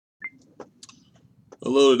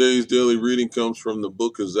Hello, today's daily reading comes from the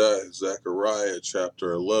book of Zechariah,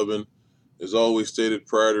 chapter 11. As always stated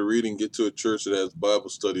prior to reading, get to a church that has Bible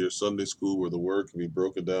study or Sunday school where the word can be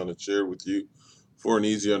broken down and shared with you for an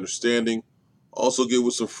easy understanding. Also, get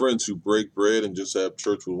with some friends who break bread and just have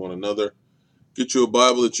church with one another. Get you a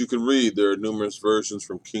Bible that you can read. There are numerous versions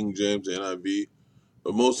from King James and NIV,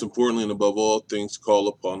 but most importantly and above all things, call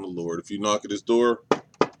upon the Lord. If you knock at his door,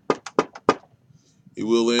 he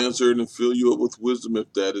will answer it and fill you up with wisdom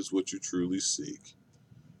if that is what you truly seek.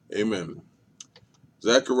 Amen.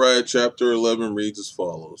 Zechariah chapter 11 reads as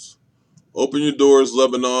follows. Open your doors,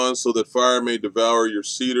 Lebanon, so that fire may devour your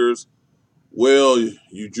cedars. Wail,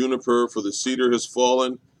 you juniper, for the cedar has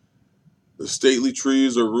fallen. The stately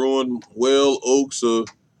trees are ruined. Wail, oaks of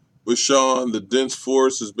Bashan, the dense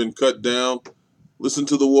forest has been cut down. Listen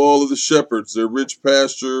to the wall of the shepherds, their rich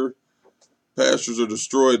pastures are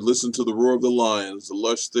destroyed. Listen to the roar of the lions. The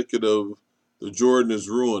lush thicket of the Jordan is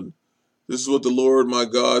ruined. This is what the Lord my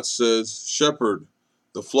God says. Shepherd,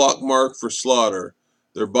 the flock marked for slaughter.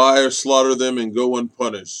 Their buyers slaughter them and go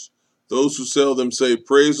unpunished. Those who sell them say,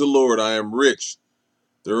 Praise the Lord, I am rich.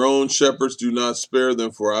 Their own shepherds do not spare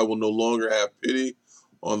them, for I will no longer have pity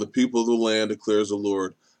on the people of the land, declares the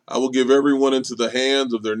Lord. I will give everyone into the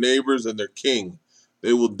hands of their neighbors and their king.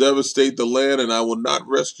 They will devastate the land, and I will not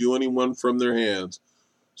rescue anyone from their hands.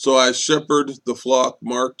 So I shepherded the flock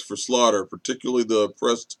marked for slaughter, particularly the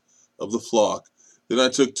oppressed of the flock. Then I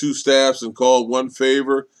took two staffs and called one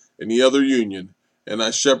favor and the other union, and I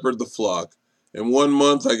shepherded the flock. In 1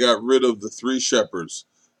 month I got rid of the three shepherds.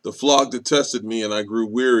 The flock detested me, and I grew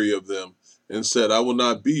weary of them, and said, I will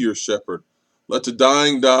not be your shepherd. Let the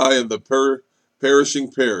dying die, and the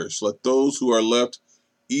perishing perish. Let those who are left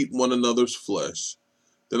eat one another's flesh.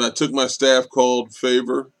 Then I took my staff called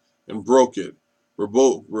favor and broke it,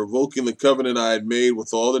 revoking the covenant I had made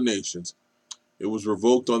with all the nations. It was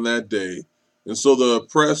revoked on that day. And so the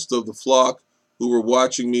oppressed of the flock who were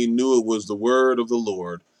watching me knew it was the word of the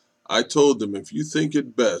Lord. I told them, If you think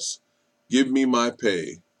it best, give me my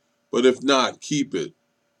pay. But if not, keep it.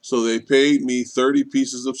 So they paid me 30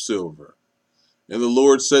 pieces of silver. And the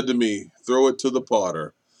Lord said to me, Throw it to the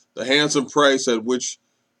potter, the handsome price at which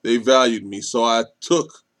they valued me. So I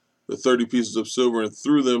took the 30 pieces of silver and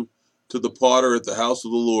threw them to the potter at the house of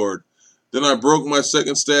the Lord. Then I broke my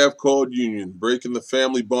second staff called Union, breaking the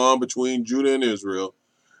family bond between Judah and Israel.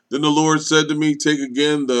 Then the Lord said to me, Take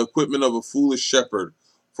again the equipment of a foolish shepherd,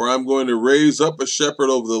 for I am going to raise up a shepherd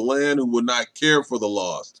over the land who will not care for the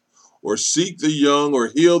lost, or seek the young, or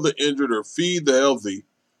heal the injured, or feed the healthy,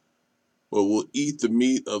 but will eat the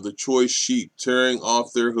meat of the choice sheep, tearing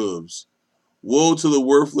off their hooves. Woe to the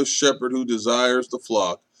worthless shepherd who desires the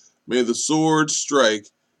flock. May the sword strike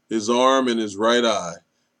his arm and his right eye.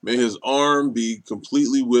 May his arm be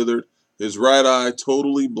completely withered, his right eye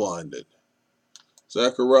totally blinded.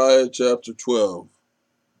 Zechariah chapter 12.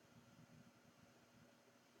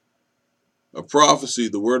 A prophecy,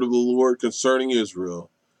 the word of the Lord concerning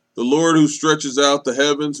Israel. The Lord who stretches out the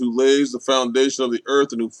heavens, who lays the foundation of the earth,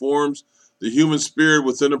 and who forms the human spirit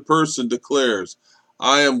within a person, declares,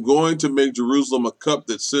 I am going to make Jerusalem a cup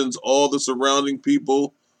that sends all the surrounding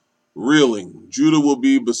people reeling. Judah will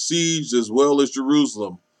be besieged as well as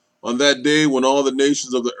Jerusalem. On that day, when all the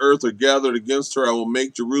nations of the earth are gathered against her, I will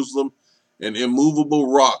make Jerusalem an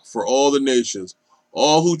immovable rock for all the nations.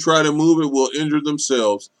 All who try to move it will injure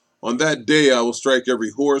themselves. On that day, I will strike every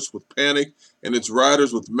horse with panic and its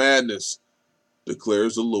riders with madness,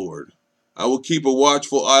 declares the Lord. I will keep a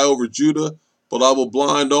watchful eye over Judah, but I will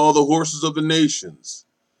blind all the horses of the nations.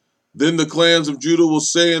 Then the clans of Judah will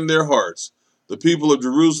say in their hearts, The people of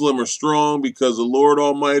Jerusalem are strong because the Lord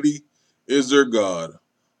Almighty is their God.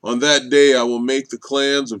 On that day I will make the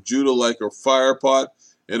clans of Judah like a firepot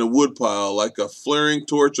and a woodpile, like a flaring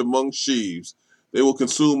torch among sheaves. They will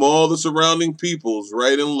consume all the surrounding peoples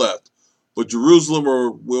right and left, but Jerusalem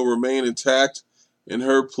will remain intact in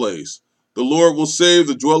her place. The Lord will save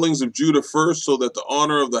the dwellings of Judah first, so that the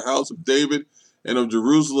honor of the house of David and of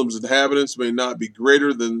Jerusalem's inhabitants may not be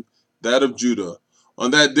greater than that of Judah. On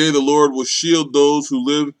that day the Lord will shield those who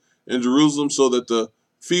live in Jerusalem, so that the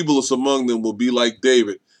feeblest among them will be like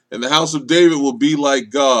David, and the house of David will be like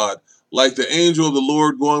God, like the angel of the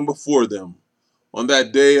Lord going before them. On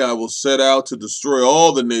that day I will set out to destroy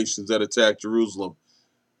all the nations that attack Jerusalem,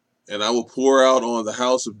 and I will pour out on the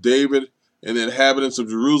house of David and the inhabitants of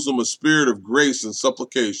Jerusalem a spirit of grace and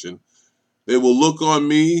supplication. They will look on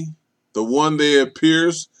me, the one they have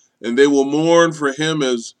pierced, and they will mourn for him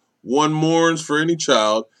as one mourns for any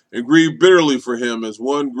child, and grieve bitterly for him as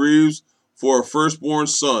one grieves for a firstborn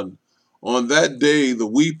son. On that day, the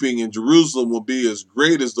weeping in Jerusalem will be as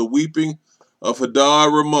great as the weeping of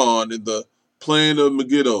Hadar Ramon in the plain of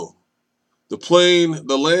Megiddo.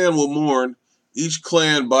 The land will mourn, each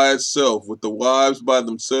clan by itself, with the wives by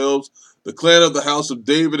themselves, the clan of the house of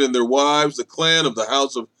David and their wives, the clan of the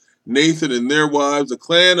house of Nathan and their wives, the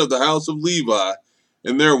clan of the house of Levi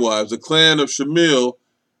and their wives, the clan of Shemiel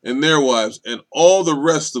and their wives, and all the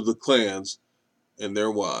rest of the clans and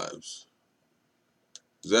their wives.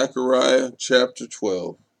 Zechariah chapter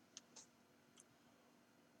 12.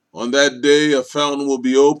 On that day a fountain will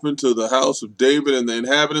be opened to the house of David and the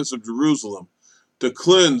inhabitants of Jerusalem, to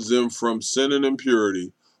cleanse them from sin and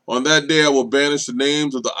impurity. On that day I will banish the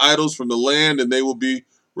names of the idols from the land, and they will be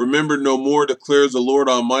remembered no more, declares the Lord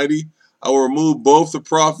Almighty. I will remove both the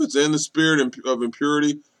prophets and the spirit of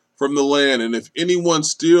impurity from the land, and if anyone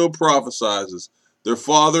still prophesies, their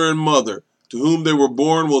father and mother, to whom they were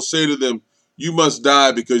born, will say to them, "You must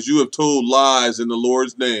die because you have told lies in the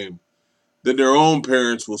Lord's name." Then their own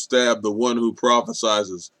parents will stab the one who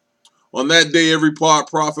prophesies. On that day, every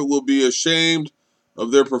prophet will be ashamed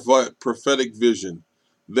of their prophetic vision.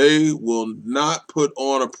 They will not put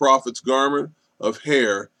on a prophet's garment of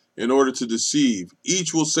hair in order to deceive.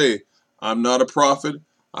 Each will say, "I'm not a prophet.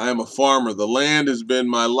 I am a farmer. The land has been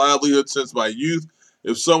my livelihood since my youth."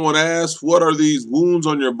 If someone asks, "What are these wounds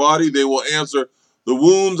on your body?" they will answer, "The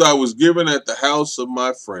wounds I was given at the house of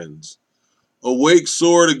my friends." Awake,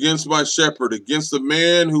 sword, against my shepherd, against the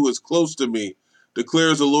man who is close to me,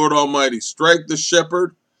 declares the Lord Almighty. Strike the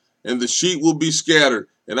shepherd, and the sheep will be scattered,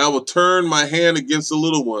 and I will turn my hand against the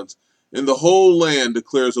little ones. In the whole land,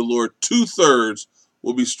 declares the Lord, 2/3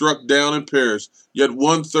 will be struck down and perish, yet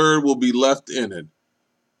 1/3 will be left in it.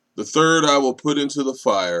 The third I will put into the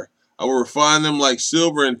fire. I will refine them like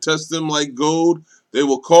silver and test them like gold. They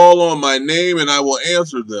will call on my name, and I will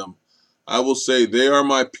answer them. I will say, "They are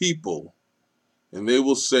my people." And they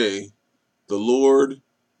will say, "The Lord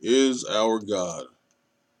is our God."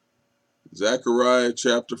 Zechariah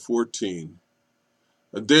chapter 14.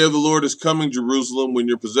 A day of the Lord is coming, Jerusalem, when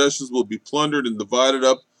your possessions will be plundered and divided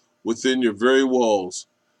up within your very walls.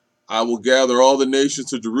 I will gather all the nations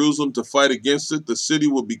to Jerusalem to fight against it. The city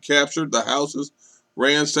will be captured, the houses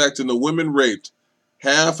ransacked, and the women raped.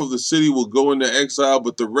 Half of the city will go into exile,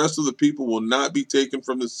 but the rest of the people will not be taken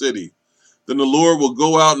from the city. Then the Lord will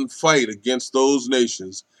go out and fight against those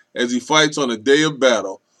nations, as he fights on a day of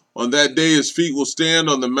battle. On that day his feet will stand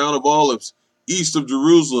on the Mount of Olives, east of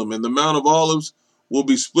Jerusalem, and the Mount of Olives will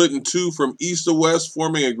be split in two from east to west,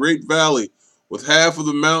 forming a great valley, with half of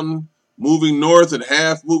the mountain moving north and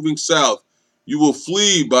half moving south. You will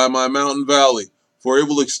flee by my mountain valley, for it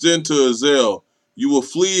will extend to Azel. You will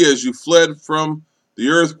flee as you fled from the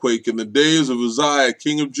earthquake in the days of Uzziah,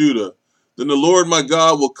 king of Judah. Then the Lord my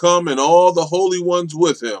God will come, and all the holy ones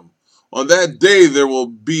with him. On that day there will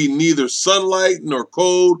be neither sunlight nor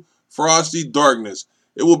cold, frosty darkness.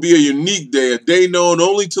 It will be a unique day, a day known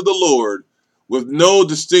only to the Lord, with no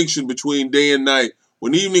distinction between day and night.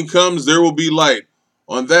 When evening comes, there will be light.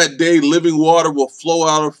 On that day, living water will flow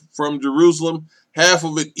out from Jerusalem, half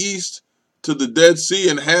of it east to the Dead Sea,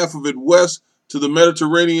 and half of it west to the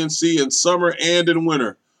Mediterranean Sea, in summer and in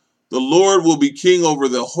winter. The Lord will be king over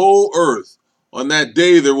the whole earth. On that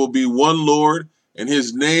day there will be one Lord, and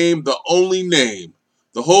his name the only name.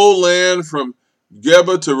 The whole land from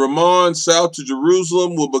Geba to Ramon, south to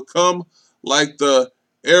Jerusalem, will become like the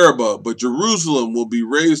Arabah, but Jerusalem will be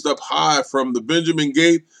raised up high from the Benjamin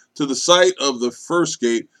gate to the site of the first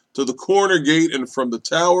gate, to the corner gate, and from the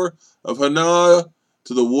tower of Hanah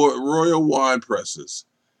to the royal wine presses,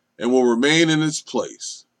 and will remain in its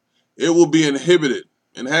place. It will be inhabited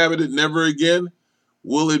never again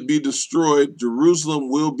will it be destroyed. Jerusalem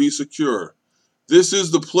will be secure. This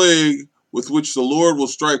is the plague with which the Lord will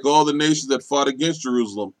strike all the nations that fought against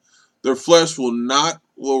Jerusalem. Their flesh will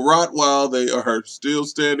rot while they are still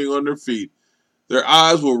standing on their feet. Their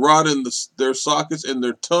eyes will rot in their sockets, and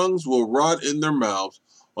their tongues will rot in their mouths.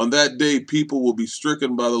 On that day, people will be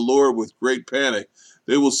stricken by the Lord with great panic.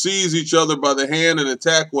 They will seize each other by the hand and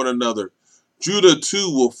attack one another. Judah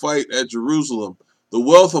too will fight at Jerusalem. The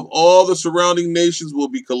wealth of all the surrounding nations will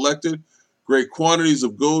be collected, great quantities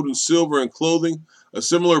of gold and silver and clothing. A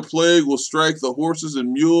similar plague will strike the horses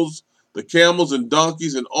and mules, the camels and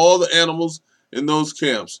donkeys, and all the animals in those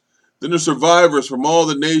camps. Then the survivors from all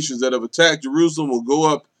the nations that have attacked Jerusalem will go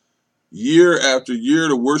up year after year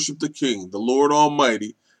to worship the King, the Lord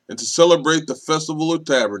Almighty, and to celebrate the festival of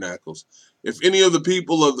tabernacles. If any of the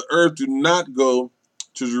people of the earth do not go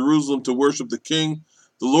to Jerusalem to worship the King,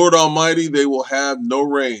 the Lord Almighty, they will have no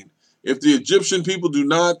rain. If the Egyptian people do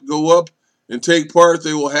not go up and take part,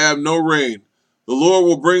 they will have no rain. The Lord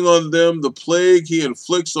will bring on them the plague he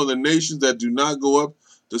inflicts on the nations that do not go up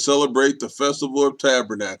to celebrate the festival of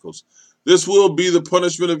tabernacles. This will be the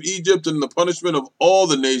punishment of Egypt and the punishment of all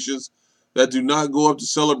the nations that do not go up to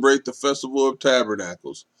celebrate the festival of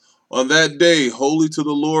tabernacles. On that day, holy to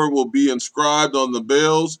the Lord will be inscribed on the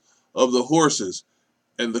bales of the horses,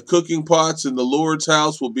 and the cooking pots in the Lord's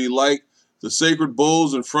house will be like the sacred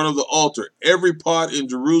bowls in front of the altar. Every pot in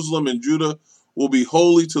Jerusalem and Judah will be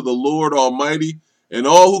holy to the Lord Almighty, and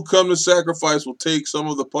all who come to sacrifice will take some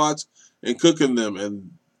of the pots and cook in them.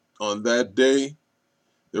 And on that day,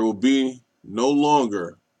 there will be no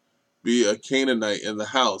longer be a Canaanite in the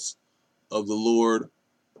house of the Lord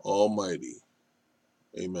Almighty.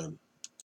 Amen.